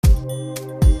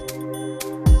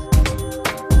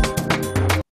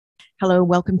Hello,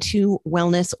 welcome to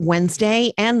Wellness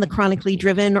Wednesday and the Chronically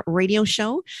Driven radio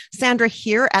show. Sandra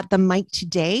here at the mic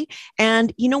today.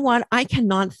 And you know what? I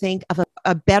cannot think of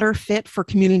a better fit for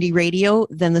community radio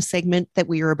than the segment that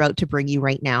we are about to bring you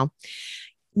right now.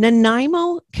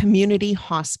 Nanaimo Community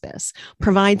Hospice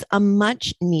provides a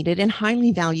much needed and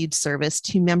highly valued service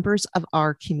to members of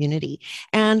our community.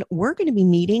 And we're going to be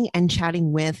meeting and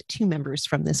chatting with two members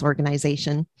from this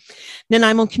organization.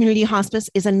 Nanaimo Community Hospice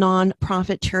is a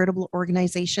nonprofit charitable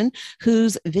organization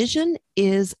whose vision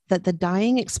is that the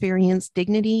dying experience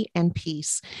dignity and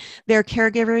peace. Their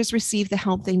caregivers receive the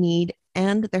help they need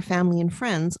and their family and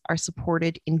friends are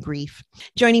supported in grief.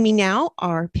 Joining me now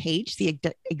are Paige, the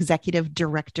executive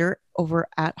director over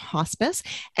at Hospice,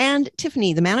 and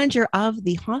Tiffany, the manager of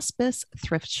the Hospice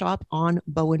Thrift Shop on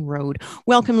Bowen Road.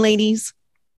 Welcome, ladies.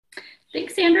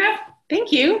 Thanks, Sandra.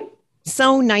 Thank you.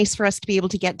 So nice for us to be able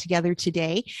to get together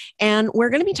today. And we're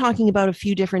going to be talking about a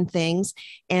few different things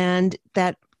and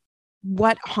that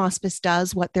what hospice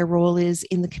does, what their role is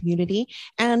in the community.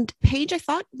 And Paige, I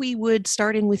thought we would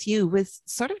start in with you with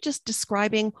sort of just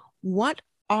describing what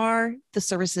are the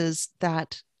services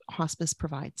that hospice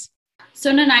provides.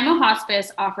 So Nanaimo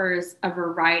Hospice offers a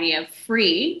variety of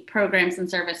free programs and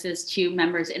services to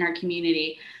members in our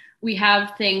community. We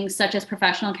have things such as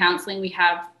professional counseling. We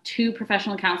have 2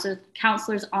 professional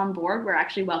counselors on board. We're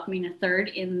actually welcoming a third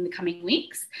in the coming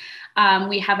weeks.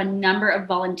 We have a number of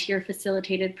volunteer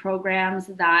facilitated programs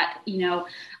that,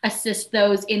 assist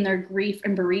those in their grief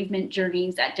and bereavement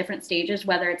journeys at different stages,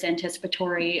 whether it's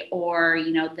anticipatory or,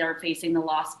 they're facing the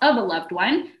loss of a loved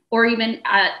one, or even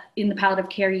in the palliative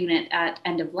care unit at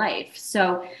end of life.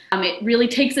 So it really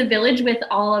takes a village with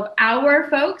all of our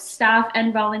folks, staff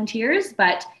and volunteers,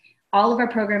 but all of our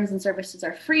programs and services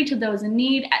are free to those in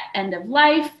need at end of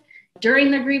life,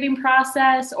 during the grieving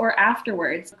process, or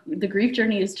afterwards. The grief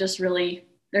journey is just really,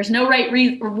 there's no right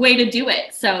way to do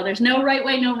it. So there's no right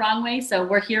way, no wrong way. So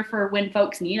we're here for when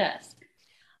folks need us.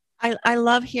 I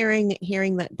love hearing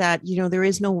that there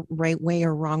is no right way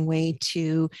or wrong way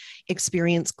to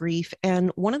experience grief.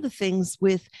 And one of the things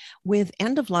with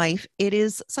end of life, it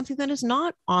is something that is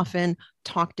not often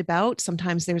talked about.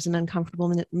 Sometimes there's an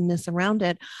uncomfortableness around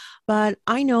it. But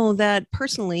I know that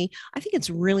personally, I think it's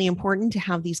really important to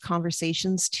have these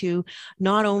conversations to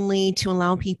not only to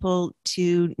allow people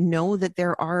to know that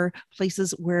there are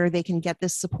places where they can get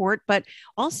this support, but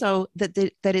also that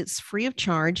it's free of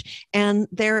charge. And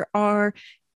there are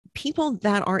people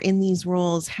that are in these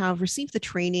roles have received the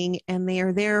training and they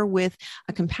are there with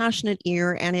a compassionate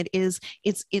ear, and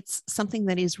it's something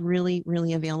that is really,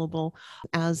 really available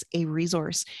as a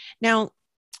resource. Now,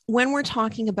 when we're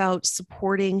talking about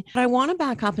supporting, I want to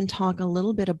back up and talk a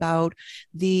little bit about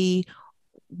the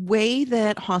way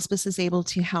that hospice is able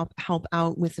to help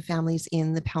out with the families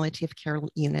in the palliative care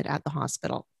unit at the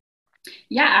hospital.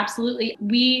 Yeah, absolutely.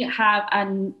 We have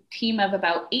a team of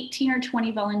about 18 or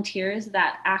 20 volunteers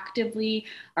that actively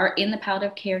are in the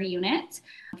palliative care unit.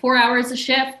 4 hours a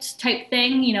shift type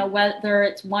thing, whether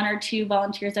it's 1 or 2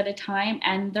 volunteers at a time,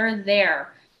 and they're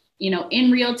there, in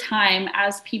real time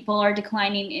as people are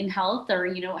declining in health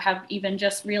or, have even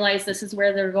just realized this is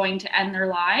where they're going to end their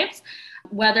lives.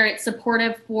 Whether it's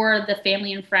supportive for the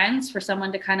family and friends, for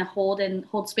someone to kind of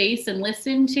hold space and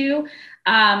listen to,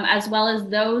 as well as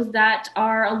those that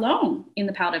are alone in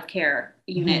the palliative care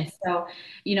unit.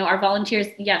 Mm-hmm. So, our volunteers,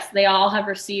 yes, they all have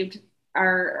received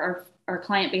our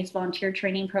client-based volunteer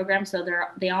training program. So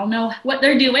they all know what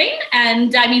they're doing.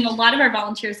 And I mean, a lot of our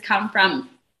volunteers come from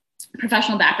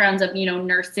professional backgrounds of,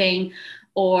 nursing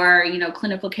or,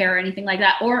 clinical care or anything like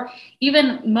that. Or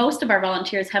even most of our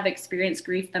volunteers have experienced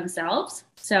grief themselves.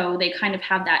 So they kind of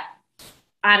have that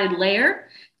added layer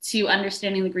to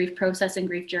understanding the grief process and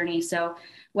grief journey. So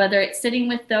whether it's sitting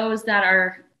with those that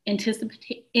are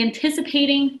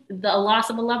anticipating the loss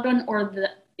of a loved one or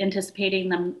anticipating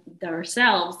them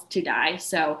themselves to die.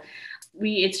 So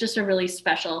it's just a really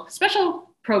special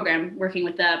program working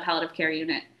with the palliative care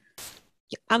unit.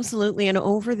 Absolutely. And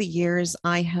over the years,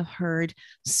 I have heard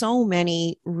so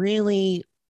many really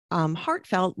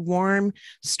heartfelt, warm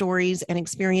stories and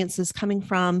experiences coming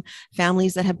from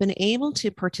families that have been able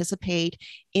to participate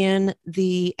in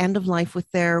the end of life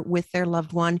with their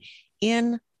loved one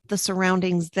in the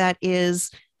surroundings that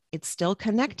it's still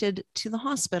connected to the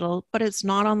hospital, but it's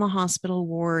not on the hospital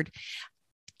ward.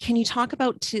 Can you talk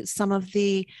about some of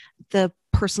the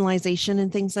personalization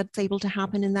and things that's able to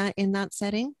happen in that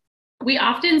setting? We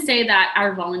often say that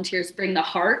our volunteers bring the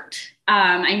heart.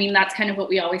 That's kind of what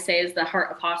we always say is the heart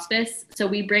of hospice. So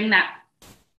we bring that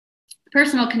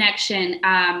personal connection.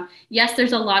 Yes,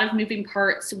 there's a lot of moving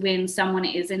parts when someone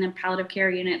is in a palliative care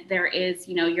unit. There is,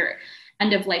 your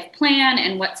end of life plan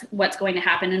and what's going to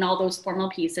happen and all those formal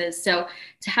pieces. So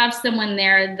to have someone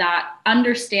there that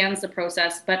understands the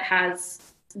process but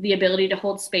has the ability to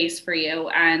hold space for you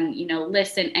and, you know,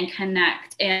 listen and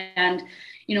connect, and,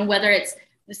 you know, whether it's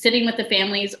sitting with the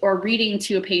families or reading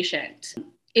to a patient,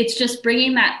 it's just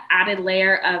bringing that added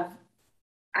layer of,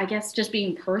 I guess, just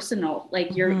being personal. Like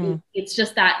it's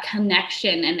just that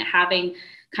connection and having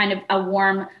kind of a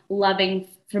warm, loving,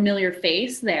 familiar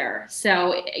face there.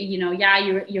 So, you know, yeah,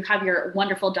 you have your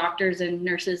wonderful doctors and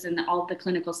nurses and all the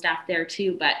clinical staff there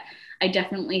too. But I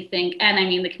definitely think, and I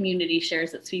mean, the community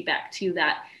shares its feedback too,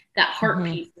 that heart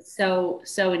piece is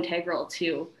so integral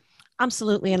too.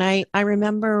 Absolutely. And I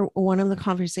remember one of the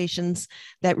conversations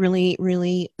that really,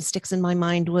 really sticks in my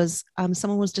mind was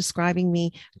someone was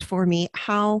describing for me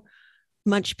how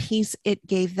much peace it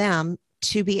gave them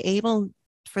to be able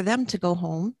for them to go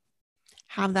home,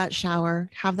 have that shower,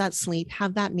 have that sleep,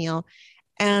 have that meal,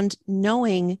 and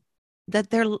knowing that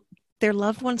their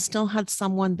loved one still had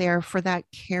someone there for that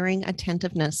caring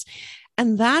attentiveness.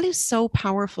 And that is so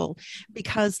powerful,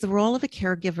 because the role of a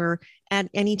caregiver at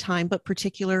any time, but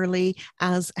particularly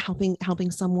as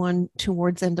helping someone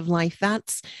towards end of life,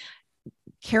 that's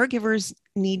caregivers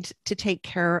need to take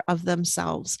care of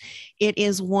themselves. It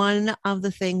is one of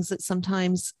the things that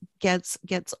sometimes gets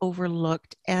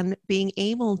overlooked, and being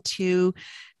able to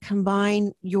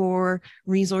combine your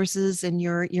resources and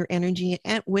your energy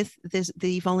with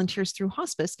the volunteers through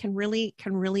hospice can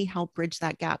really help bridge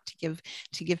that gap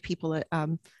to give people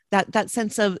that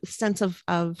sense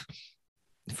of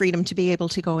freedom to be able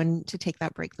to go and to take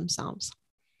that break themselves.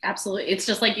 Absolutely. It's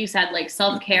just like you said, like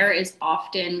self-care is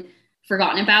often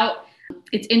forgotten about.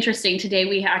 It's interesting. Today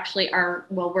we actually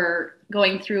we're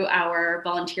going through our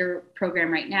volunteer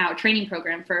program right now, training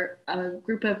program for a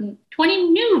group of 20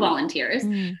 new volunteers.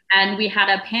 And we had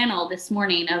a panel this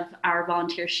morning of our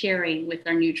volunteers sharing with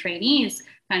our new trainees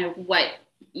kind of what,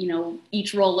 you know,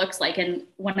 each role looks like. And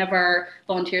one of our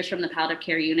volunteers from the palliative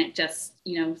care unit just,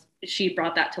 you know, she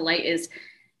brought that to light, is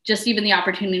just even the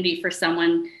opportunity for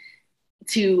someone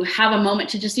to have a moment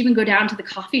to just even go down to the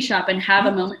coffee shop and have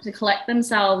a moment to collect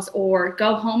themselves, or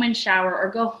go home and shower, or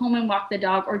go home and walk the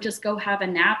dog, or just go have a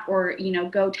nap, or, you know,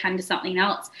 go tend to something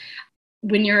else.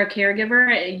 When you're a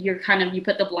caregiver, you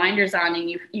put the blinders on and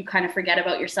you kind of forget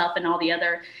about yourself and all the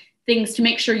other things to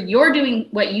make sure you're doing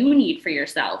what you need for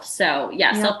yourself. So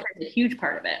yeah, self-care is a huge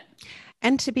part of it.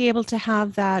 And to be able to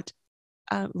have that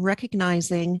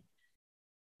recognizing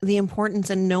the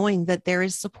importance and knowing that there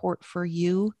is support for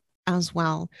you as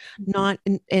well, not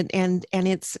and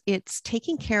it's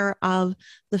taking care of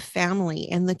the family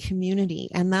and the community.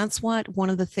 And that's what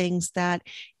one of the things that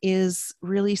is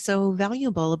really so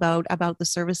valuable about the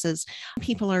services.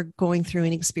 People are going through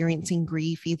and experiencing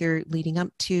grief, either leading up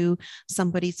to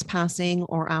somebody's passing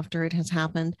or after it has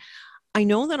happened. I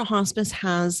know that a hospice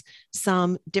has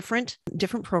some different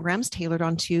programs tailored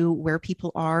onto where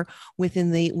people are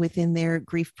within their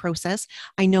grief process.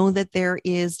 I know that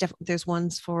there's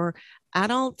ones for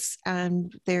adults,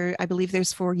 and I believe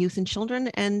there's for youth and children,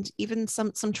 and even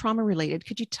some trauma related.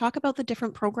 Could you talk about the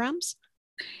different programs?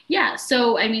 Yeah.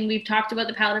 So, I mean, we've talked about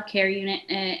the palliative care unit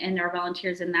and our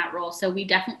volunteers in that role. So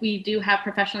we do have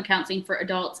professional counseling for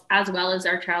adults, as well as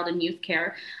our child and youth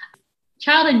care.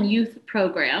 Child and youth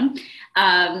program.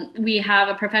 We have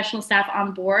a professional staff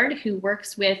on board who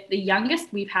works with the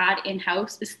youngest we've had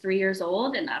in-house is 3 years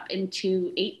old and up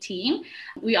into 18.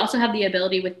 We also have the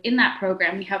ability within that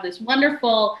program, we have this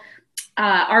wonderful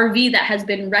RV that has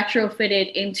been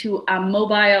retrofitted into a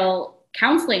mobile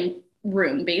counseling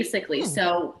room, basically.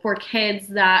 So for kids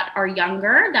that are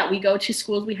younger, that we go to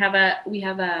schools, we have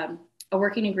a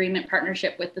working agreement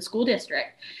partnership with the school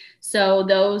district. So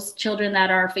those children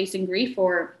that are facing grief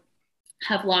or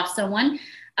have lost someone,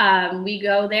 we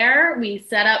go there, we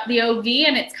set up the OV,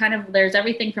 and it's kind of, there's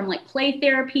everything from like play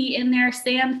therapy in there,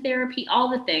 sand therapy,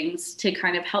 all the things to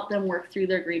kind of help them work through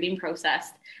their grieving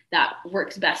process that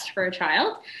works best for a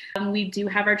child. We do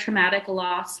have our traumatic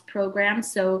loss program.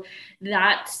 So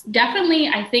that's definitely,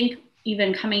 I think,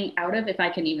 even coming out of, if I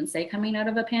can even say coming out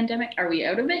of a pandemic, are we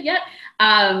out of it yet?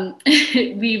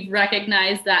 We've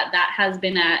recognized that has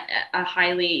been a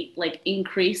highly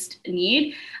increased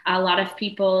need. A lot of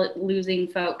people losing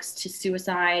folks to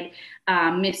suicide,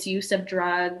 misuse of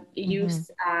drug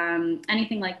use,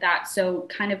 anything like that. So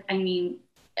kind of, I mean,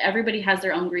 everybody has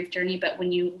their own grief journey, but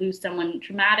when you lose someone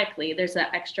traumatically, there's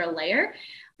that extra layer.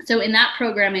 So in that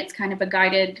program, it's kind of a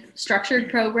guided, structured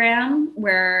program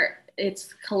where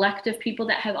it's collective people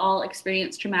that have all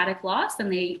experienced traumatic loss,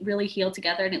 and they really heal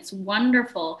together. And it's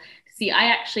wonderful to see.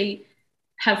 I actually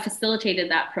have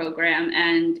facilitated that program,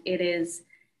 and it's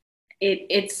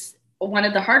one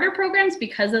of the harder programs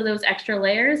because of those extra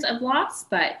layers of loss,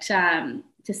 but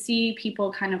to see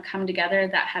people kind of come together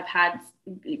that have had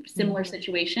similar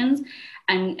situations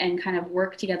and kind of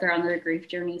work together on their grief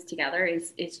journeys together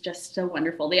is just so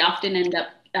wonderful. They often end up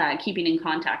keeping in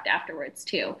contact afterwards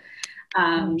too.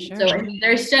 Sure. So I mean,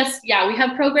 there's just, we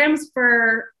have programs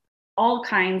for all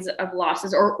kinds of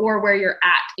losses or where you're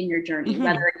at in your journey,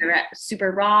 whether you're at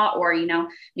super raw or,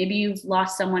 maybe you've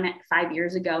lost someone 5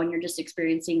 years ago and you're just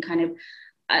experiencing kind of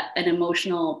an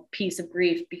emotional piece of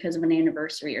grief because of an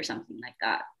anniversary or something like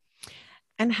that.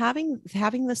 And having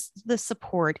this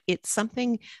support, it's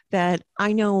something that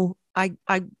I know I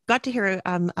got to hear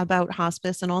about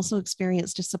hospice and also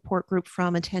experienced a support group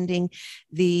from attending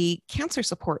the cancer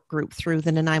support group through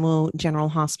the Nanaimo General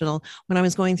Hospital when I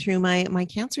was going through my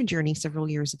cancer journey several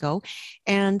years ago.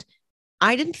 And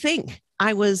I didn't think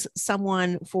I was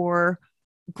someone for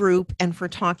group and for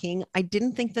talking. I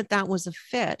didn't think that was a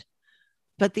fit.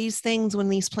 But these things, when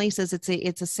these places,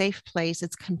 it's a safe place,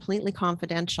 it's completely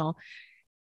confidential.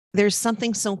 There's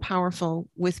something so powerful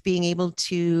with being able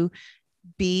to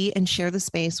be and share the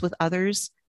space with others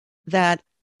that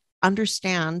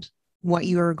understand what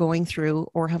you are going through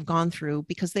or have gone through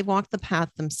because they've walked the path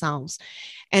themselves.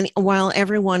 And while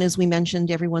everyone, as we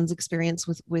mentioned, everyone's experience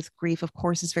with grief, of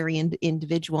course, is very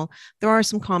individual, there are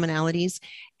some commonalities,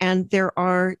 and there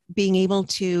are being able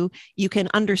to, you can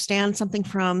understand something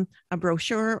from a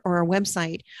brochure or a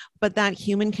website, but that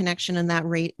human connection and that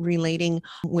relating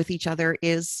with each other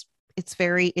it's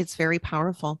very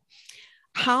powerful.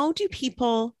 How do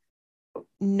people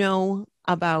know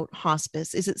about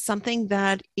hospice? Is it something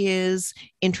that is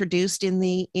introduced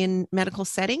in medical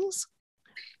settings?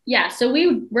 Yeah, so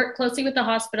we work closely with the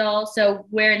hospital. So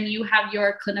when you have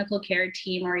your clinical care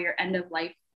team or your end of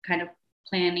life kind of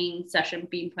planning session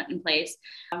being put in place,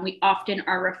 we often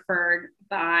are referred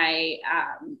by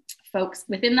folks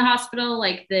within the hospital,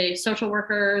 like the social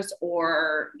workers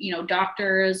or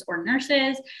doctors or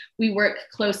nurses. We work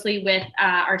closely with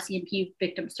RCMP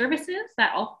Victim Services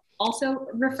that also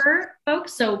refer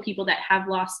folks, so people that have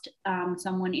lost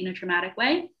someone in a traumatic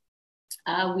way.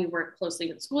 We work closely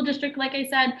with the school district, like I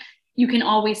said. You can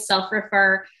always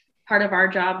self-refer. Part of our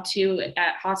job too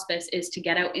at hospice is to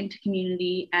get out into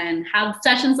community and have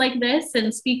sessions like this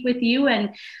and speak with you and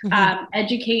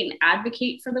educate and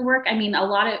advocate for the work. I mean,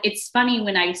 it's funny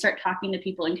when I start talking to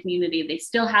people in community, they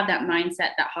still have that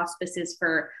mindset that hospice is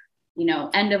for,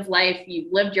 end of life.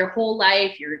 You've lived your whole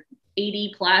life, you're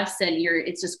 80 plus and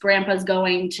it's just grandpa's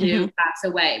going to pass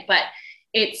away. But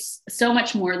it's so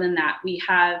much more than that. We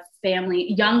have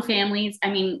young families. I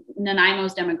mean,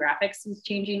 Nanaimo's demographics is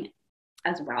changing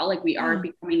as well. Like we are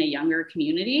becoming a younger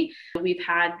community. We've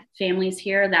had families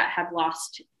here that have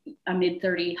lost a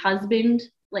mid-30 husband.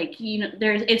 Like,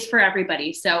 it's for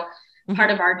everybody. So part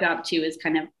of our job too is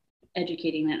kind of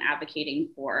educating and advocating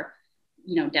for,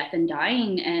 death and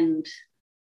dying and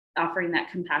offering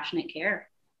that compassionate care.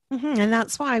 And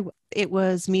that's why it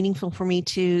was meaningful for me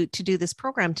to do this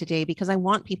program today, because I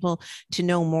want people to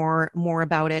know more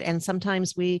about it. And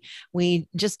sometimes we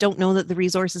just don't know that the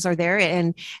resources are there.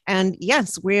 And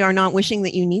yes, we are not wishing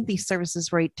that you need these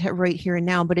services right here and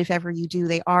now. But if ever you do,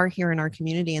 they are here in our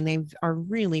community, and they are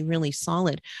really, really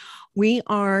solid. We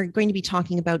are going to be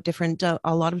talking about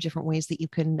a lot of different ways that you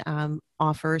can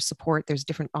offer support. There's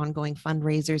different ongoing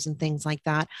fundraisers and things like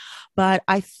that. But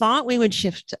I thought we would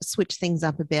switch things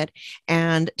up a bit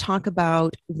and talk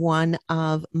about one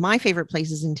of my favorite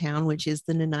places in town, which is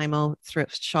the Nanaimo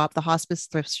Thrift Shop, the Hospice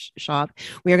Thrift Shop.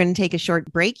 We are going to take a short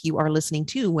break. You are listening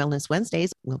to Wellness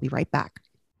Wednesdays. We'll be right back.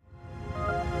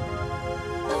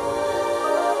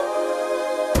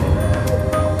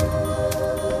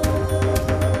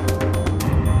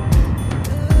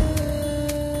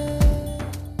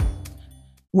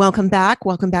 Welcome back.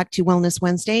 Welcome back to Wellness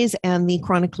Wednesdays and the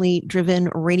Chronically Driven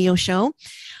radio show.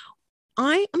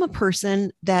 I am a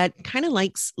person that kind of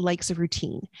likes a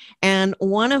routine. And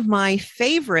one of my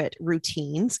favorite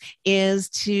routines is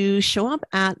to show up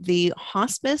at the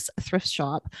Hospice Thrift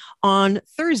Shop on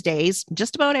Thursdays,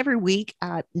 just about every week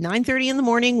at 9:30 in the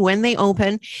morning when they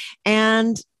open.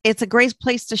 And it's a great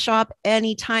place to shop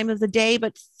any time of the day,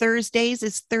 but Thursdays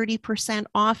is 30%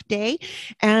 off day.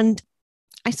 And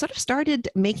I sort of started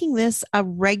making this a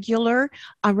regular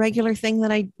thing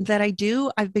that I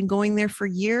do. I've been going there for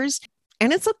years,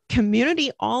 and it's a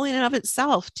community all in and of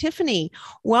itself. Tiffany,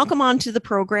 welcome on to the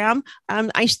program.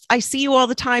 I see you all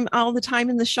the time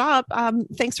in the shop.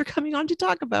 Thanks for coming on to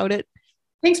talk about it.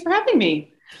 Thanks for having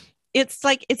me. it's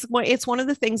like it's one of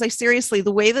the things. I seriously,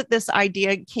 the way that this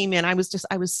idea came in, I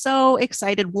was so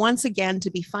excited once again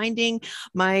to be finding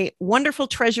my wonderful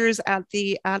treasures at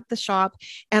the shop.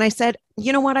 And I said,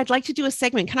 you know what, I'd like to do a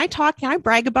segment. Can I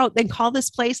brag about and call this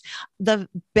place the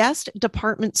best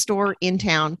department store in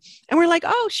town? And we're like,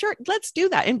 oh sure, let's do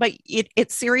that. And but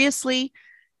it seriously,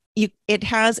 it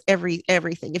has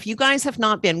everything. If you guys have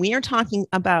not been, we are talking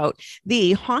about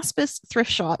the Hospice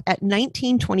Thrift Shop at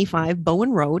 1925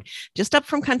 Bowen Road, just up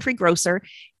from Country Grocer.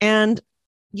 And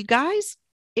you guys,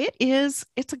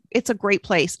 it's a great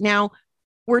place. Now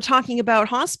we're talking about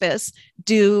hospice.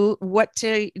 Do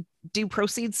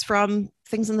proceeds from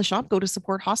things in the shop go to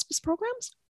support hospice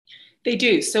programs? They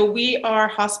do. So we are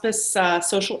hospice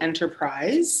social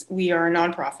enterprise. We are a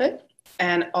nonprofit.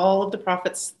 And all of the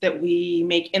profits that we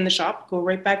make in the shop go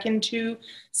right back into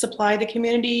supply the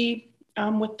community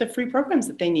with the free programs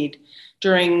that they need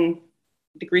during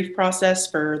the grief process,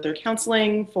 for their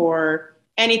counseling, for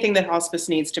anything that hospice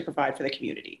needs to provide for the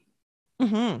community.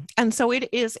 Mm-hmm. And so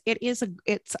it's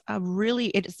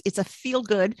a feel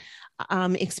good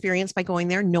experience by going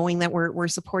there, knowing that we're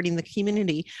supporting the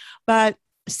community. But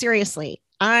seriously,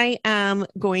 I am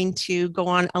going to go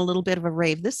on a little bit of a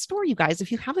rave. This store, you guys,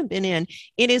 if you haven't been in,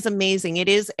 it is amazing.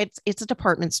 It's a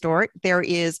department store. There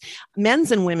is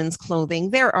men's and women's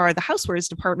clothing. There are the housewares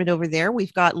department over there.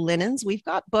 We've got linens, we've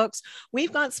got books,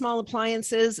 we've got small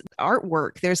appliances,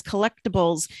 artwork, there's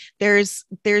collectibles, there's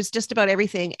just about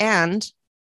everything. And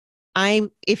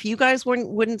if you guys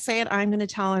wouldn't say it, I'm going to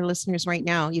tell our listeners right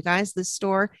now, you guys, this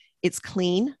store, it's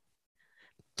clean.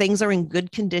 Things are in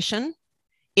good condition.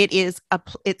 It's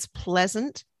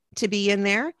pleasant to be in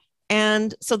there.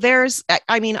 And so I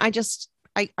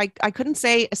couldn't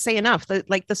say enough that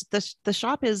like the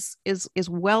shop is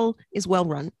well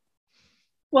run.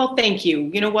 Well, thank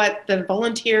you. You know what? The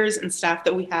volunteers and staff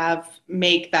that we have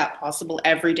make that possible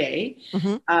every day.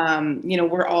 Mm-hmm.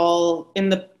 We're all in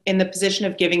the position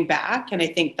of giving back. And I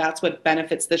think that's what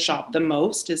benefits the shop the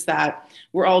most, is that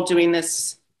we're all doing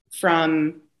this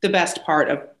from the best part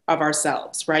of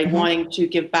ourselves, right? Mm-hmm. Wanting to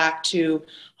give back to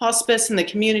hospice and the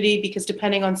community, because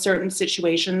depending on certain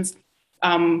situations,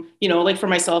 like for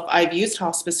myself, I've used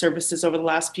hospice services over the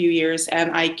last few years,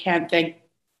 and I can't thank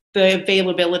the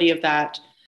availability of that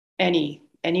any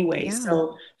way. Yeah.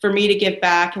 So for me to give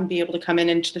back and be able to come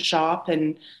into the shop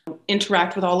and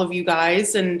interact with all of you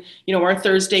guys, and our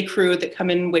Thursday crew that come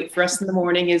in and wait for us in the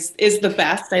morning is the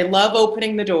best. I love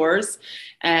opening the doors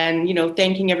and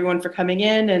thanking everyone for coming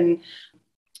in, and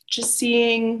just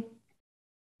seeing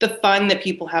the fun that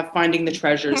people have finding the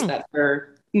treasures that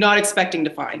they're not expecting to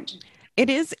find. It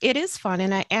is fun,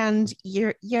 and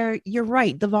you're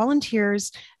right. The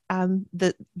volunteers,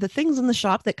 the things in the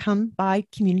shop that come by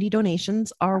community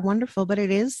donations are wonderful, but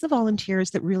it is the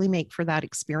volunteers that really make for that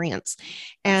experience.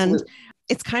 And absolutely.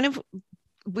 It's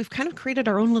we've kind of created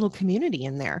our own little community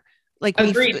in there. Like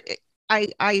that's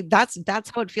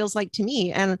how it feels like to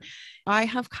me. And I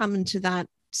have come into that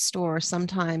store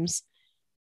sometimes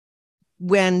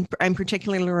when I'm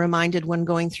particularly reminded when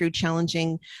going through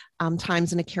challenging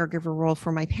times in a caregiver role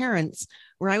for my parents,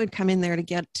 where I would come in there to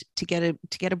get a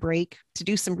break, to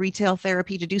do some retail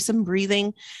therapy, to do some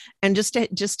breathing, and just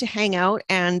to hang out.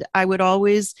 And I would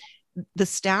always, the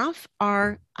staff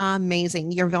are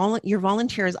amazing. Your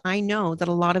volunteers, I know that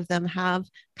a lot of them have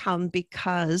come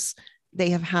because they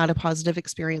have had a positive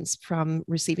experience from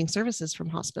receiving services from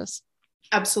hospice.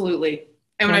 Absolutely.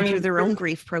 And through their own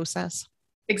grief process.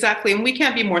 Exactly. And we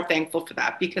can't be more thankful for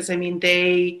that, because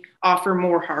they offer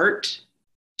more heart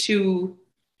to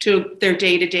their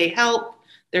day-to-day help,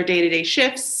 their day-to-day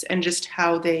shifts, and just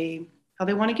how they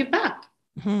want to give back.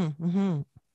 Mm-hmm, mm-hmm.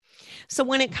 So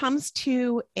when it comes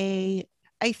to a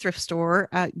thrift store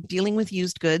dealing with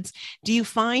used goods, do you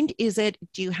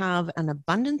have an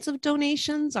abundance of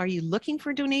donations? Are you looking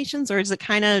for donations, or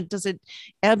does it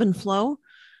ebb and flow?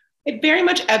 It very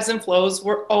much ebbs and flows.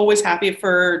 We're always happy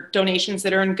for donations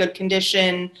that are in good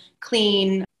condition,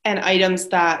 clean, and items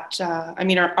that,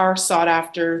 are sought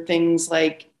after. Things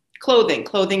like clothing.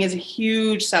 Clothing is a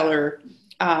huge seller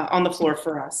on the floor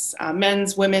for us.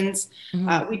 Men's, women's.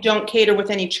 Mm-hmm. We don't cater with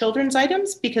any children's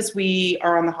items because we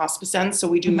are on the hospice end, so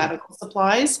we do mm-hmm. medical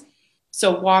supplies.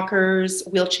 So walkers,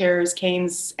 wheelchairs,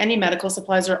 canes, any medical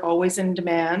supplies are always in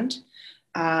demand.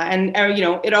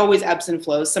 It always ebbs and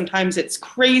flows. Sometimes it's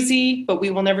crazy, but we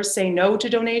will never say no to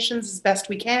donations as best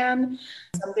we can.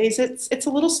 Some days it's a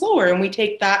little slower, and we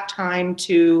take that time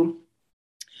to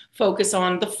focus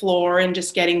on the floor and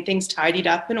just getting things tidied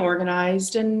up and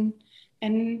organized and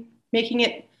making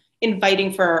it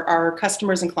inviting for our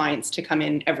customers and clients to come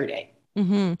in every day.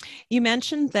 Mm-hmm. You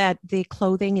mentioned that the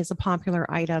clothing is a popular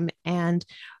item, and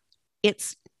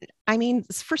it's, I mean,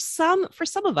 for some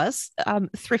of us,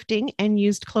 thrifting and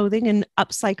used clothing and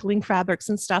upcycling fabrics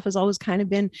and stuff has always kind of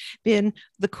been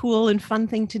the cool and fun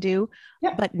thing to do.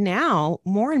 Yeah. But now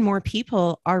more and more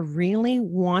people are really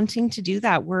wanting to do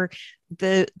that. Where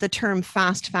the term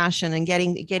fast fashion and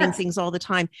getting things all the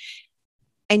time,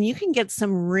 and you can get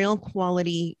some real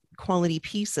quality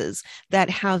pieces that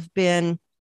have been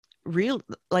real,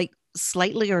 like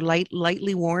slightly or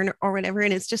lightly worn or whatever.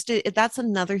 And it's just that's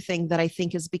another thing that I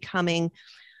think is becoming,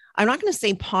 I'm not going to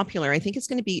say popular, I think it's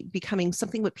going to be becoming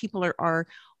something that people are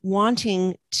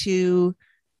wanting to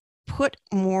put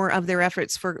more of their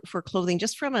efforts for clothing,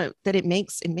 just from a that it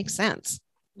makes sense.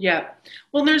 Yeah.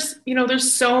 Well,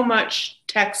 there's so much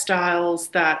textiles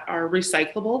that are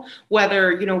recyclable,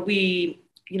 whether,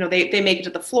 they make it to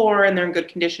the floor and they're in good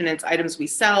condition. It's items we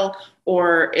sell,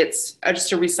 or it's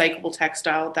just a recyclable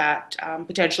textile that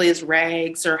potentially is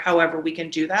rags, or however we can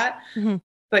do that. Mm-hmm.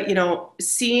 But,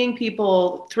 seeing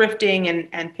people thrifting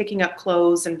and picking up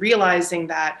clothes and realizing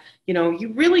that,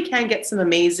 you really can get some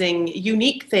amazing,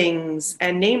 unique things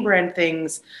and name brand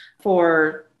things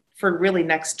for really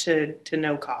next to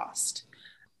no cost,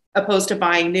 opposed to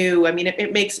buying new. I mean,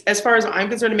 it makes, as far as I'm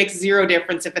concerned, it makes zero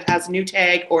difference if it has a new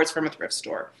tag or it's from a thrift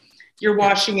store. You're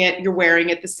washing it, you're wearing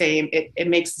it the same. It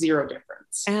makes zero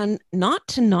difference. And not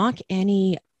to knock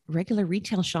any regular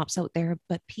retail shops out there,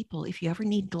 but people, if you ever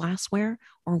need glassware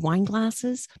or wine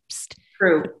glasses,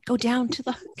 True. Go down to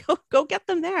the go get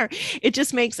them there. It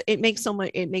just makes so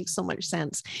much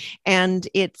sense. And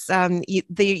it's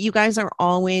you guys are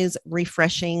always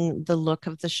refreshing the look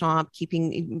of the shop,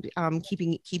 keeping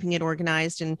it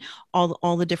organized and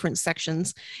all the different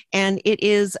sections. And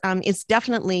it's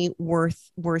definitely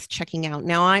worth checking out.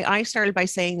 Now I started by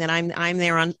saying that I'm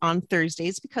there on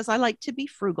Thursdays because I like to be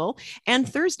frugal, and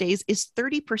Thursdays is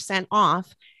 30%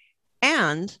 off,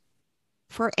 and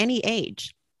for any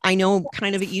age. I know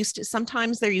kind of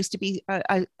sometimes there used to be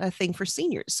a thing for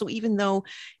seniors. So even though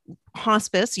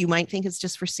hospice, you might think it's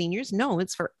just for seniors. No,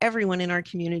 it's for everyone in our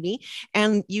community.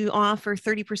 And you offer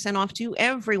 30% off to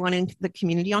everyone in the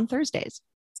community on Thursdays.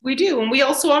 We do. And we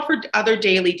also offer other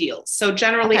daily deals. So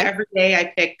generally every day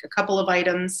I pick a couple of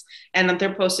items and then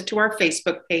they're posted to our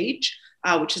Facebook page,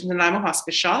 which is the Nanaimo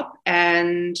Hospice Shop,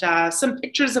 and some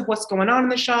pictures of what's going on in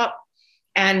the shop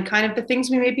and kind of the things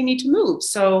we maybe need to move.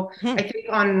 So I think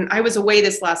I was away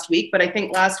this last week, but I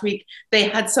think last week they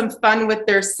had some fun with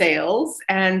their sales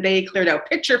and they cleared out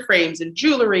picture frames and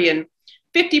jewelry and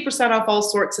 50% off all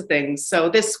sorts of things. So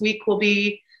this week will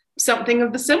be something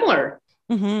of the similar.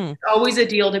 Mm-hmm. Always a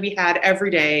deal to be had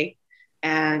every day.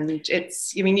 And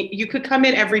you could come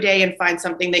in every day and find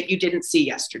something that you didn't see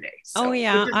yesterday. So oh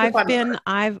yeah.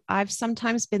 I've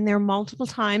sometimes been there multiple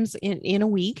times in a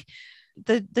week.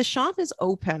 The shop is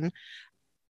open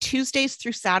Tuesdays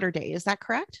through Saturday. Is that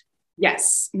correct?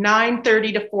 Yes.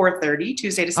 9:30 to 4:30,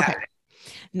 Tuesday to Saturday. Okay.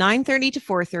 9:30 to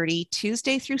 4:30,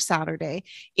 Tuesday through Saturday.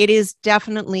 It is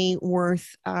definitely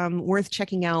worth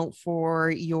checking out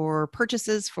for your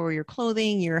purchases, for your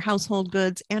clothing, your household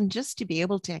goods, and just to be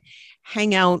able to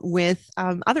hang out with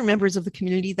other members of the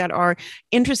community that are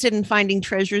interested in finding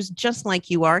treasures just like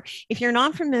you are. If you're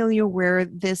not familiar where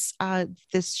this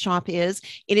shop is,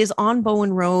 it is on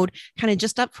Bowen Road, kind of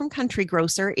just up from Country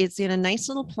Grocer. It's in a nice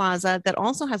little plaza that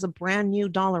also has a brand new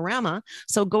Dollarama.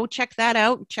 So go check that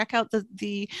out. Check out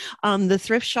the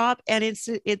thrift shop, and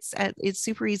it's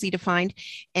super easy to find.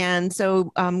 And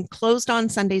so closed on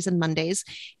Sundays and Mondays.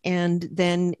 And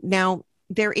then now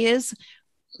there is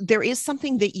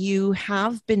something that you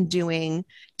have been doing,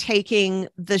 taking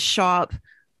the shop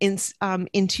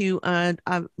into a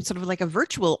sort of like a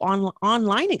virtual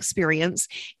online experience.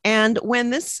 And when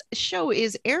this show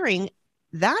is airing,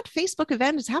 that Facebook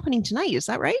event is happening tonight. Is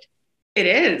that right? It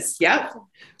is. Yep.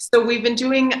 So we've been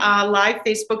doing live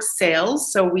Facebook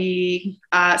sales. So we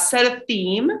set a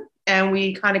theme and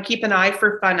we kind of keep an eye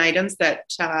for fun items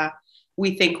that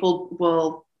we think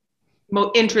will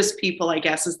interest people, I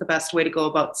guess is the best way to go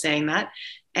about saying that.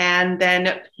 And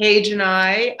then Paige and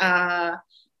I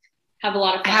have a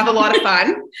lot of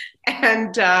fun.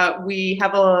 And we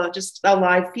have just a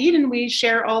live feed and we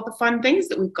share all the fun things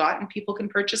that we've got and people can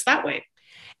purchase that way.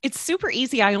 It's super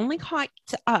easy. I only caught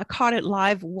it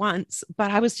live once, but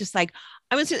I was just like,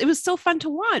 it was so fun to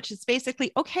watch. It's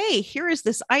basically, okay, here is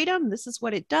this item. This is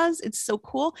what it does. It's so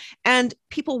cool. And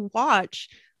people watch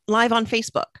live on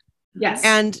Facebook. Yes.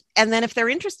 And then if they're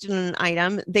interested in an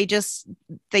item, they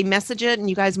message it and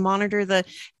you guys monitor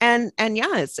and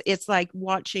yeah, it's like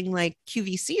watching like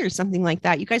QVC or something like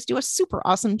that. You guys do a super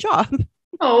awesome job.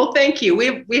 Oh, thank you.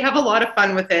 We have a lot of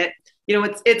fun with it.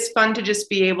 it's fun to just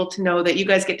be able to know that you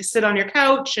guys get to sit on your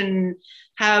couch and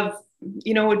have,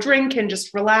 a drink and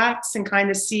just relax and kind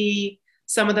of see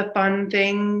some of the fun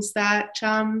things that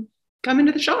come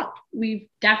into the shop. We've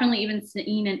definitely even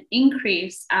seen an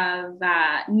increase of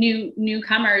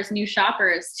newcomers, new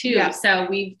shoppers too. Yeah. So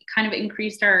we've kind of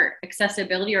increased our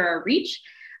accessibility or our reach.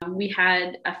 We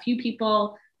had a few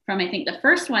people from, I think the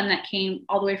first one that came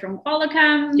all the way from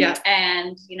Qualicum. Yeah.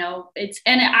 And,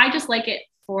 and I just like it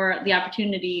for the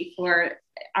opportunity for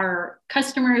our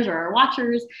customers or our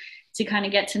watchers to kind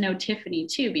of get to know Tiffany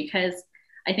too, because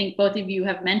I think both of you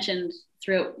have mentioned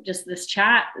throughout just this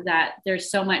chat that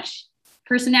there's so much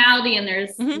personality and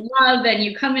there's love, and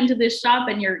you come into this shop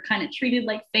and you're kind of treated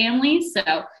like family.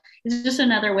 So it's just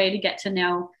another way to get to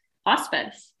know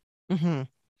hospice. Mm-hmm.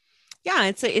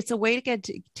 Yeah, it's a way to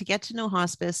get to know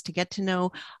hospice, to get to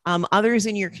know others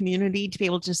in your community, to be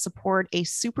able to support a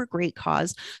super great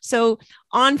cause. So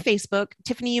on Facebook,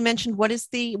 Tiffany, you mentioned what is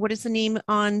the name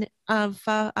of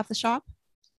the shop?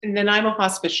 Nanaimo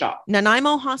Hospice Shop.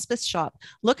 Nanaimo Hospice Shop.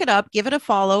 Look it up, give it a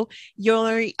follow.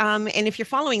 And if you're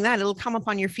following that, it'll come up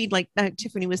on your feed, like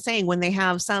Tiffany was saying, when they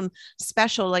have some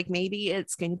special, like maybe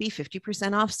it's going to be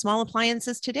 50% off small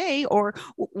appliances today, or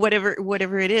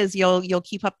whatever it is. You'll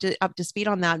keep up to speed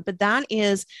on that. But that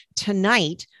is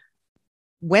tonight,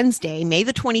 Wednesday, May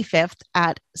the 25th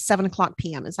at 7:00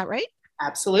 p.m. Is that right?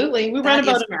 Absolutely. We run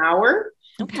about an hour.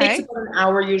 Okay. It takes about an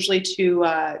hour usually to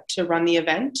run the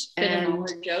event and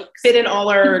fit in all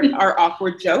our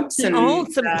awkward jokes and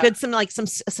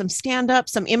some stand up,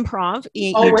 some improv.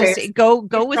 You just go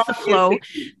with the flow.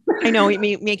 I know you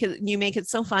make it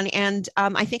so fun, and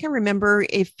I think I remember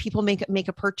if people make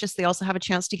a purchase, they also have a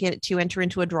chance to enter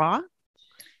into a draw.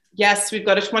 Yes, we've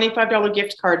got a $25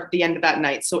 gift card at the end of that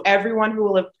night. So everyone who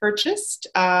will have purchased,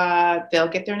 they'll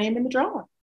get their name in the draw.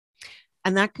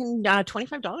 And that can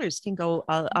 $25 can go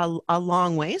a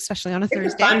long way, especially on a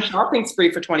Thursday. A fun shopping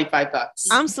spree for $25.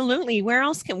 Absolutely. Where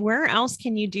else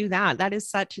can you do that? That is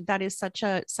such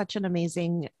an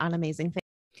amazing thing.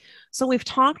 So we've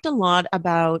talked a lot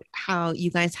about how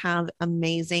you guys have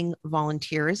amazing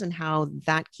volunteers and how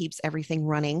that keeps everything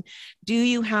running. Do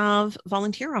you have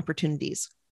volunteer opportunities?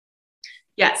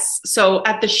 Yes. So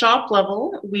at the shop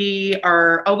level, we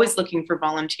are always looking for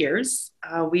volunteers.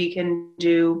 We can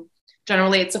do,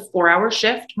 generally it's a 4-hour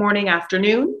shift, morning,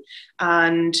 afternoon.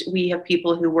 And we have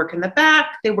people who work in the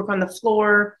back, they work on the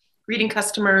floor, greeting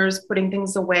customers, putting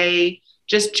things away,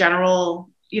 just general,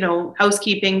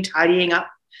 housekeeping, tidying up,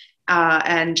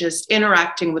 and just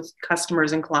interacting with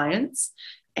customers and clients.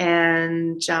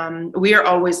 And we are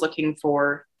always looking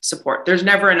for support. There's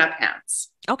never enough hands.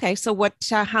 Okay. So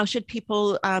how should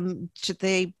people, what do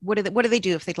they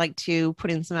do if they'd like to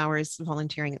put in some hours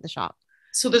volunteering at the shop?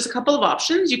 So there's a couple of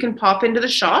options. You can pop into the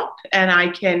shop and I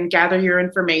can gather your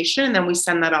information, and then we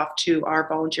send that off to our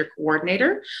volunteer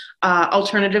coordinator.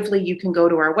 Alternatively, you can go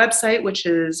to our website, which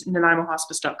is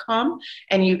nanaimohospice.com,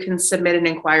 and you can submit an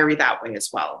inquiry that way as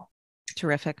well.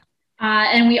 Terrific.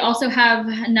 And we also have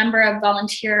a number of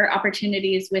volunteer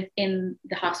opportunities within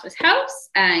the hospice house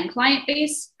and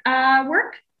client-based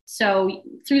work. So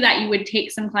through that, you would take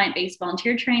some client-based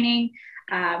volunteer training.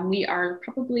 We are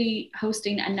probably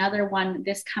hosting another one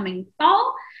this coming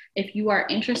fall. If you are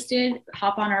interested,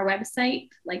 hop on our website,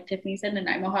 like Tiffany said,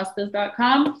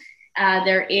 nanaimohospice.com.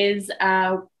 There is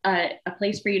a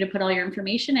place for you to put all your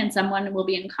information, and someone will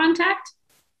be in contact.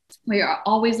 We are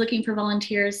always looking for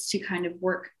volunteers to kind of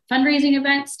work fundraising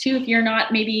events too. If you're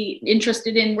not maybe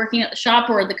interested in working at the shop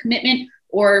or the commitment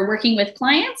or working with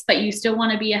clients, but you still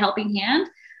want to be a helping hand,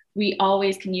 we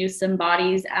always can use some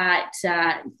bodies at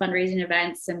fundraising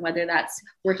events, and whether that's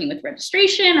working with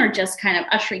registration or just kind of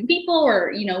ushering people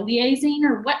or, liaising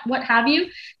or what have you.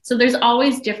 So there's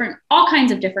always all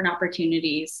kinds of different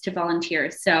opportunities to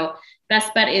volunteer. So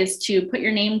best bet is to put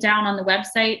your name down on the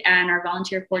website, and our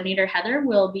volunteer coordinator, Heather,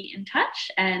 will be in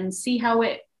touch and see how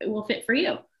it will fit for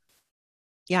you.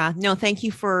 Yeah, no, thanks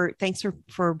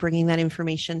for bringing that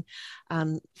information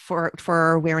for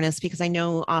our awareness, because I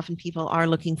know often people are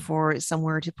looking for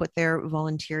somewhere to put their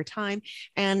volunteer time,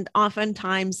 and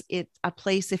oftentimes it's a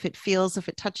place, if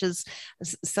it touches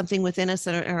something within us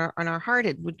in our heart,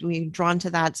 we're drawn to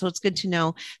that. So it's good to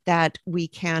know that we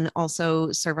can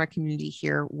also serve our community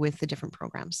here with the different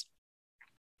programs.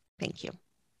 Thank you.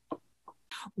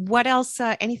 What else,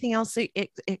 anything else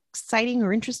exciting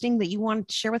or interesting that you want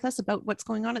to share with us about what's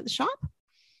going on at the shop?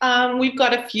 We've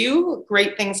got a few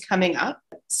great things coming up.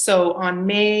 So on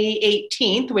May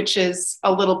 18th, which is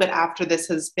a little bit after this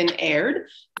has been aired,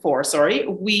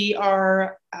 we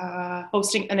are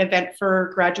hosting an event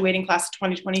for graduating class of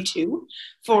 2022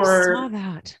 I saw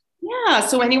that. Yeah,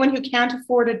 so anyone who can't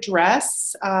afford a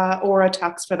dress or a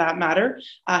tux for that matter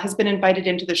has been invited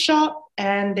into the shop,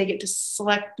 and they get to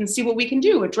select and see what we can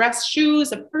do: a dress,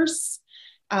 shoes, a purse,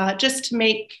 just to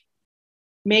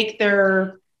make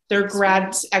their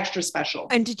grads extra special.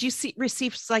 And did you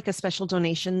receive like a special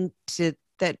donation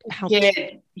that helped?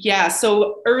 Yeah.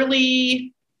 So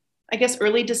early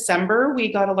December,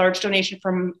 we got a large donation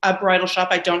from a bridal shop.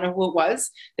 I don't know who it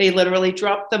was. They literally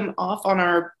dropped them off on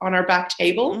our back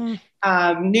table.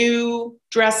 New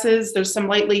dresses, there's some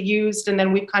lightly used, and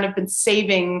then we've kind of been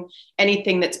saving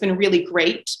anything that's been really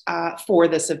great for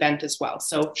this event as well.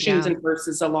 So shoes and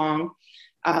purses along,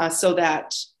 so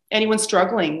that anyone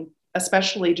struggling,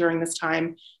 especially during this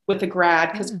time with a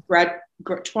grad, because grade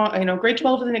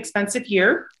 12 is an expensive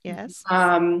year. Yes.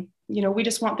 We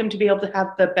just want them to be able to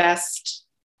have the best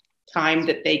time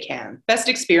that they can, best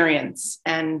experience,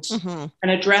 and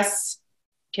a dress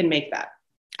can make that.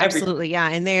 Absolutely. Yeah.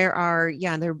 And they're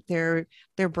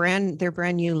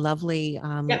brand new, lovely,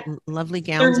 lovely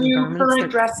gowns and garments.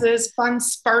 Current dresses, fun,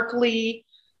 sparkly,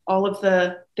 all of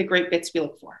the great bits we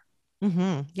look for.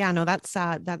 Yeah, no, that's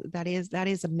that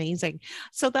is amazing.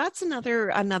 So that's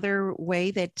another way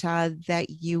that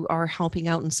you are helping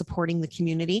out and supporting the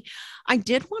community. I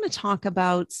did want to talk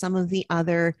about some of the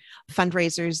other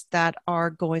fundraisers that are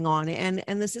going on,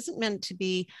 and this isn't meant to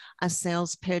be a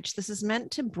sales pitch. This is meant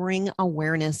to bring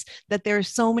awareness that there are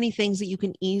so many things that you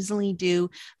can easily do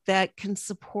that can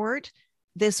support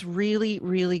this really,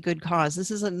 really good cause.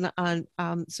 This is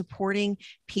supporting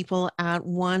people at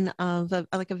one of a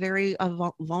very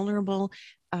vulnerable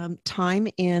time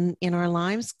in our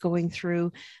lives, going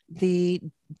through the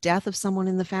death of someone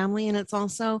in the family. And it's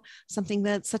also something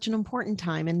that's such an important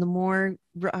time. And the more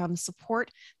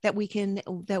support that we can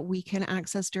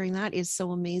access during that is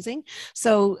so amazing.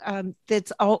 So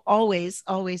that's always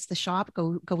the shop.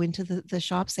 Go into the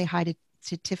shop, say hi to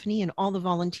Tiffany and all the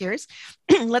volunteers.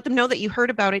 Let them know that you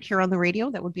heard about it here on the radio.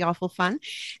 That would be awful fun.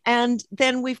 And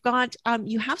then we've got,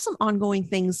 you have some ongoing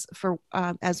things for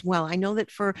as well. I know that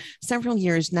for several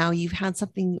years now, you've had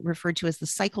something referred to as the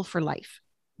Cycle for Life.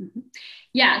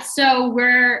 Yeah. So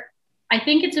I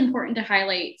think it's important to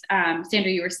highlight,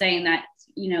 Sandra, you were saying that,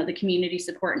 the community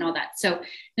support and all that. So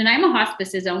Nanaimo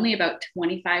Hospice is only about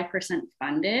 25%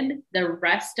 funded. The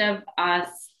rest of us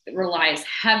relies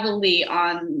heavily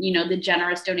on, the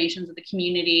generous donations of the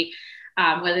community,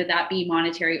 whether that be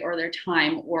monetary or their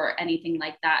time or anything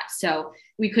like that. So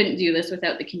we couldn't do this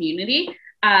without the community.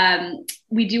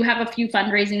 We do have a few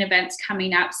fundraising events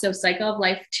coming up. So Cycle of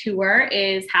Life Tour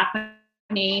is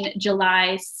happening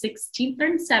July 16th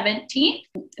and 17th.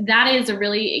 That is a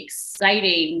really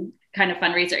exciting kind of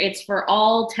fundraiser. It's for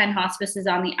all 10 hospices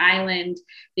on the island.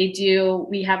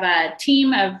 We have a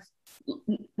team of,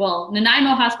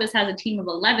 Nanaimo Hospice has a team of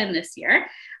 11 this year,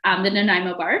 the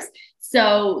Nanaimo Bars.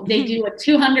 So they do a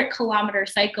 200-kilometer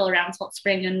cycle around Salt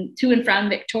Spring and to and from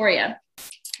Victoria.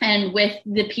 And with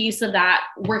the piece of that,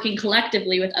 working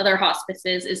collectively with other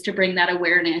hospices is to bring that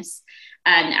awareness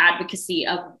and advocacy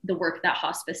of the work that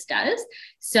hospice does.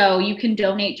 So you can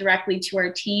donate directly to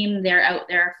our team. They're out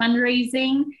there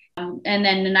fundraising. And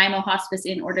then Nanaimo Hospice,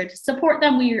 in order to support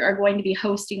them, we are going to be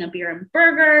hosting a beer and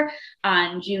burger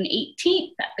on June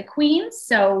 18th at the Queen's.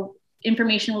 So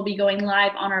information will be going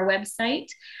live on our website.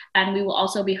 And we will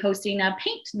also be hosting a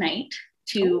paint night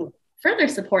to further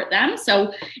support them.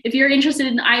 So if you're interested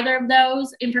in either of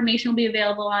those, information will be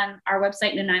available on our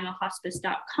website,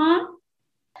 nanaimohospice.com.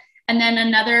 And then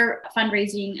another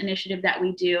fundraising initiative that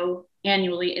we do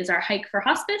annually is our Hike for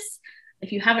Hospice.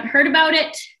 If you haven't heard about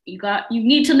it, you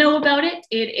need to know about it.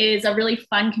 It is a really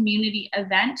fun community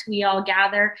event. We all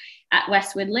gather at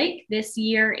Westwood Lake. This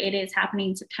year it is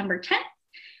happening September 10th.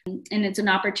 And it's an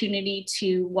opportunity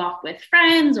to walk with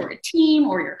friends or a team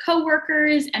or your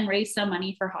coworkers and raise some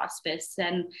money for hospice.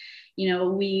 And,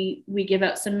 we give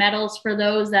out some medals for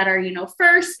those that are,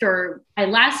 first, or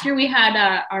last year we had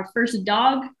our first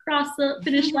dog cross the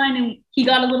finish line and he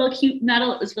got a little cute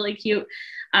medal. It was really cute.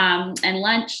 And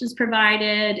lunch is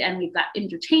provided and we've got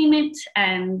entertainment.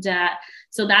 And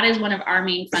so that is one of our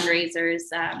main fundraisers.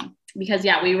 Because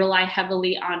we rely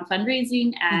heavily on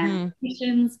fundraising and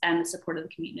donations and the support of the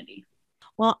community.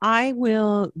 Well, I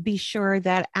will be sure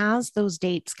that as those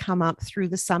dates come up through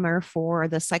the summer for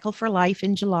the Cycle for Life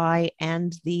in July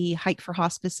and the Hike for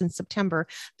Hospice in September,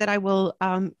 that I will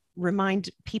remind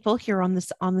people here on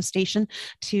the station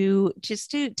to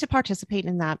participate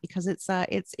in that, because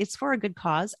it's for a good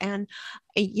cause. And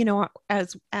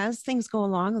as things go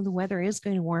along, the weather is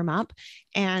going to warm up,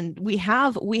 and we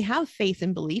have faith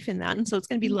and belief in that, and so it's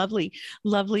going to be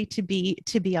lovely to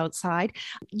be outside.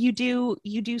 You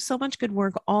do so much good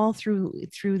work all through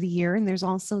the year, and there's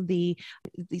also the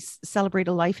Celebrate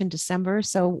a Life in December.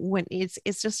 So when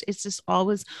it's just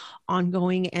always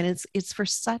ongoing, and it's for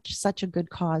such a good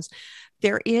cause.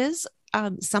 There is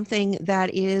something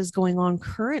that is going on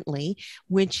currently,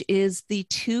 which is the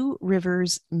Two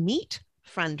Rivers Meat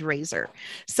fundraiser.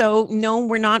 So no,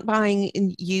 we're not buying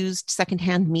used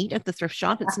secondhand meat at the thrift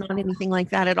shop. It's not anything like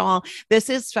that at all. This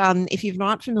is, if you're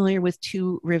not familiar with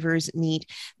Two Rivers Meat,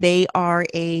 they are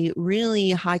a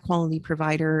really high quality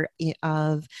provider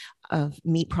of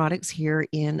meat products here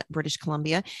in British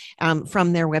Columbia.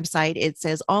 From their website, it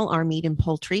says all our meat and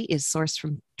poultry is sourced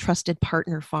from trusted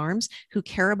partner farms who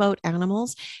care about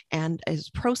animals and is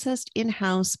processed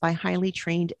in-house by highly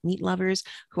trained meat lovers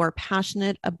who are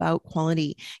passionate about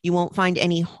quality. You won't find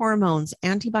any hormones,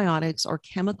 antibiotics, or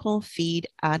chemical feed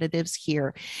additives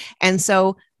here. And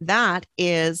so that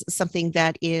is something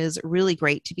that is really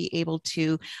great, to be able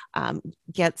to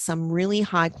get some really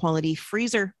high quality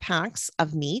freezer packs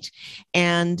of meat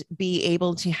and be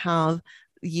able to have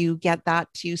you get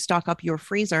that to stock up your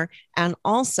freezer. And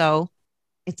also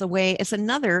it's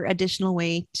another additional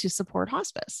way to support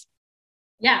hospice.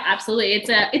 Yeah, absolutely. It's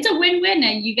a win-win,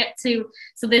 and you get to,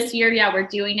 so this year, yeah, we're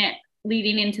doing it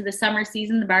leading into the summer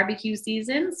season, the barbecue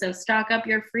season. So stock up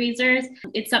your freezers.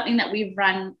 It's something that we've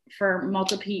run for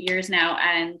multiple years now.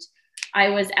 And I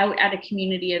was out at a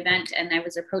community event and I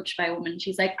was approached by a woman.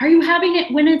 She's like, "Are you having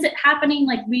it? When is it happening?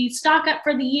 Like, we stock up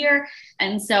for the year."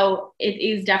 And so it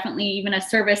is definitely even a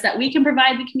service that we can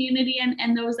provide the community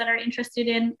and those that are interested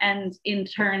in. And in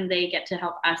turn, they get to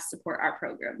help us support our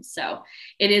programs. So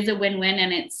it is a win-win,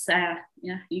 and it's,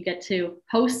 you get to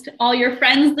host all your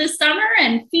friends this summer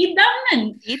and feed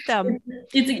them.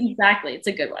 It's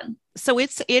a good one. So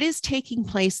it is taking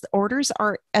place. The orders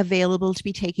are available to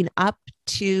be taken up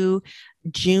to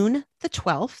June the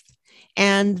 12th.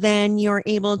 And then you're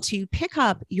able to pick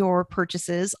up your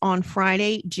purchases on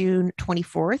Friday, June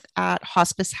 24th at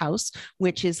Hospice House,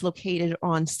 which is located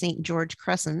on St. George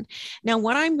Crescent. Now,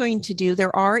 what I'm going to do,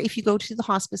 if you go to the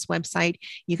hospice website,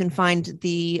 you can find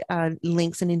the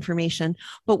links and information.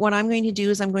 But what I'm going to do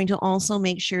is I'm going to also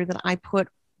make sure that I put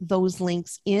those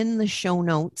links in the show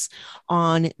notes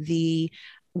on the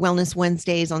Wellness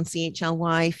Wednesdays on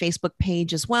CHLY Facebook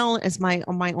page, as well as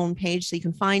on my own page. So you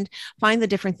can find the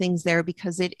different things there,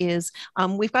 because it is,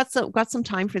 we've got some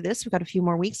time for this. We've got a few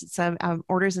more weeks. It's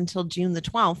orders until June the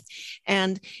 12th.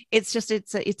 And it's just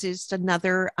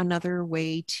another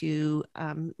way to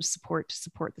support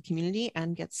the community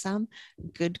and get some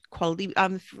good quality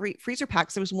freezer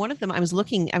packs. There was one of them I was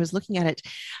looking at it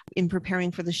in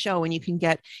preparing for the show, and you can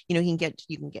get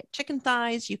chicken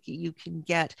thighs, you can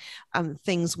get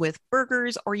things with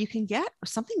burgers, or you can get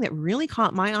something that really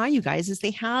caught my eye, you guys, is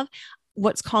they have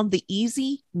what's called the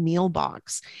Easy Meal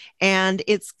Box, and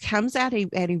it comes at a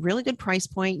really good price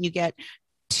point. You get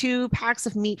 2 packs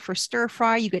of meat for stir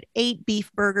fry, you get 8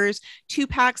 beef burgers, 2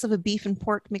 packs of a beef and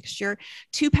pork mixture,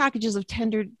 2 packages of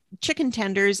chicken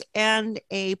tenders, and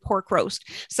a pork roast.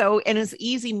 So, and it's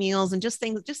easy meals and just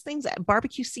things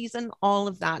barbecue season, all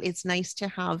of that. It's nice to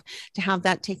have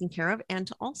that taken care of, and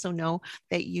to also know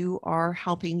that you are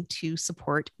helping to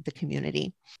support the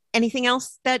community. Anything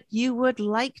else that you would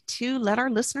like to let our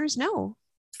listeners know?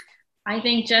 I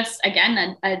think just,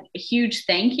 again, a huge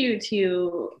thank you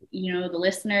to, the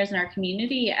listeners in our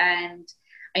community. And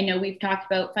I know we've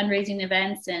talked about fundraising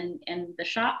events and the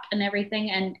shop and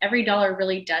everything, and every dollar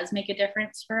really does make a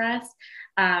difference for us.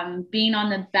 Being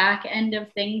on the back end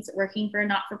of things, working for a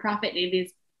not-for-profit, it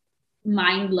is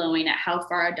mind-blowing at how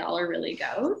far a dollar really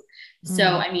goes. So,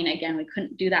 I mean, again, we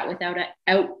couldn't do that without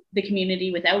the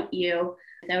community, without you,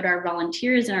 without our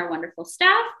volunteers and our wonderful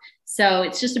staff. So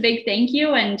it's just a big thank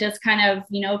you. And just kind of,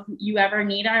 if you ever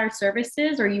need our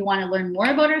services or you want to learn more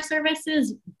about our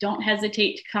services, don't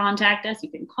hesitate to contact us.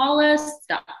 You can call us,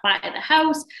 stop by the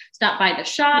house, stop by the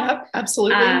shop. Yep,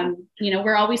 absolutely.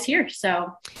 We're always here.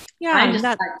 So yeah,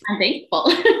 I'm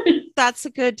thankful. That's a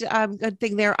good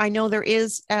thing there. I know there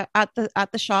is at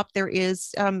the shop, there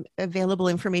is available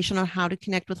information on how to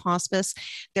connect with hospice.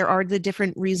 There are the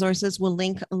different resources. We'll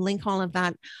link all of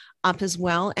that up as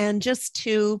well. And just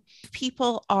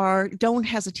don't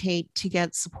hesitate to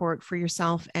get support for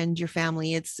yourself and your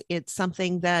family. It's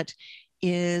something that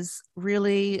is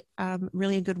really,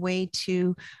 really a good way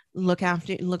to look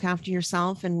after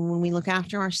yourself. And when we look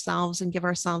after ourselves and give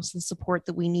ourselves the support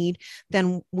that we need,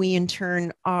 then we in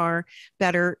turn are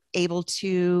better able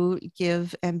to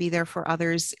give and be there for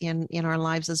others in our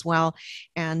lives as well.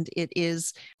 And it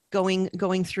is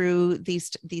going through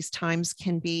these times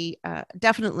can be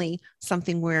definitely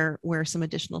something where some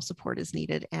additional support is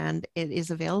needed, and it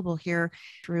is available here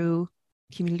through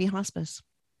Community Hospice.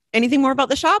 Anything more about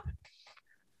the shop?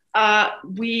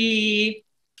 We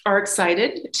are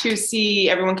excited to see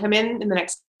everyone come in the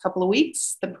next couple of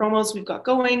weeks. The promos we've got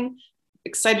going,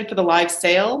 excited for the live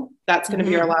sale. That's going to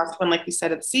be our last one, like we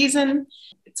said, of the season.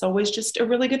 It's always just a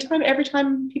really good time every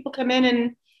time people come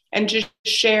in and just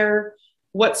share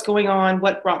what's going on,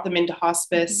 what brought them into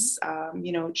hospice,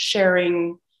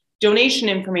 sharing donation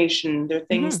information. There are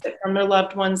things that from their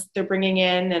loved ones that they're bringing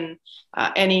in, and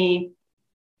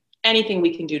anything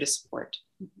we can do to support.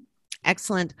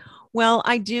 Excellent. Well,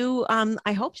 I do.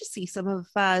 I hope to see some of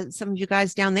you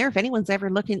guys down there. If anyone's ever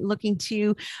looking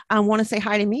to want to say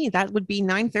hi to me, that would be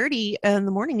 9:30 in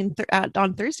the morning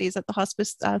on Thursdays at the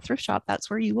Hospice Thrift Shop. That's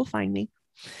where you will find me.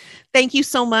 Thank you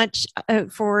so much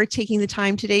for taking the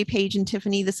time today, Paige and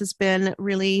Tiffany. This has been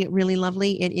really, really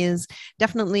lovely. It is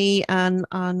definitely a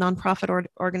nonprofit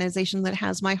organization that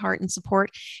has my heart and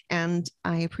support, and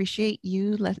I appreciate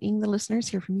you letting the listeners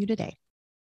hear from you today.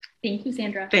 Thank you,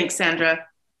 Sandra. Thanks, Sandra.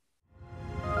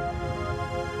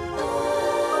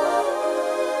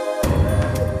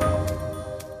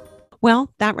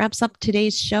 Well, that wraps up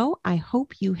today's show. I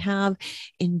hope you have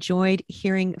enjoyed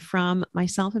hearing from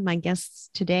myself and my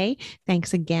guests today.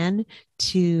 Thanks again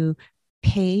to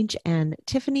Paige and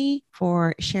Tiffany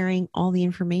for sharing all the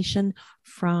information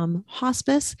from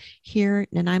hospice here,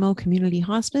 Nanaimo Community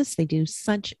Hospice. They do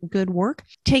such good work.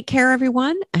 Take care,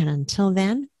 everyone. And until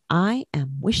then, I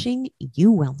am wishing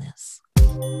you wellness.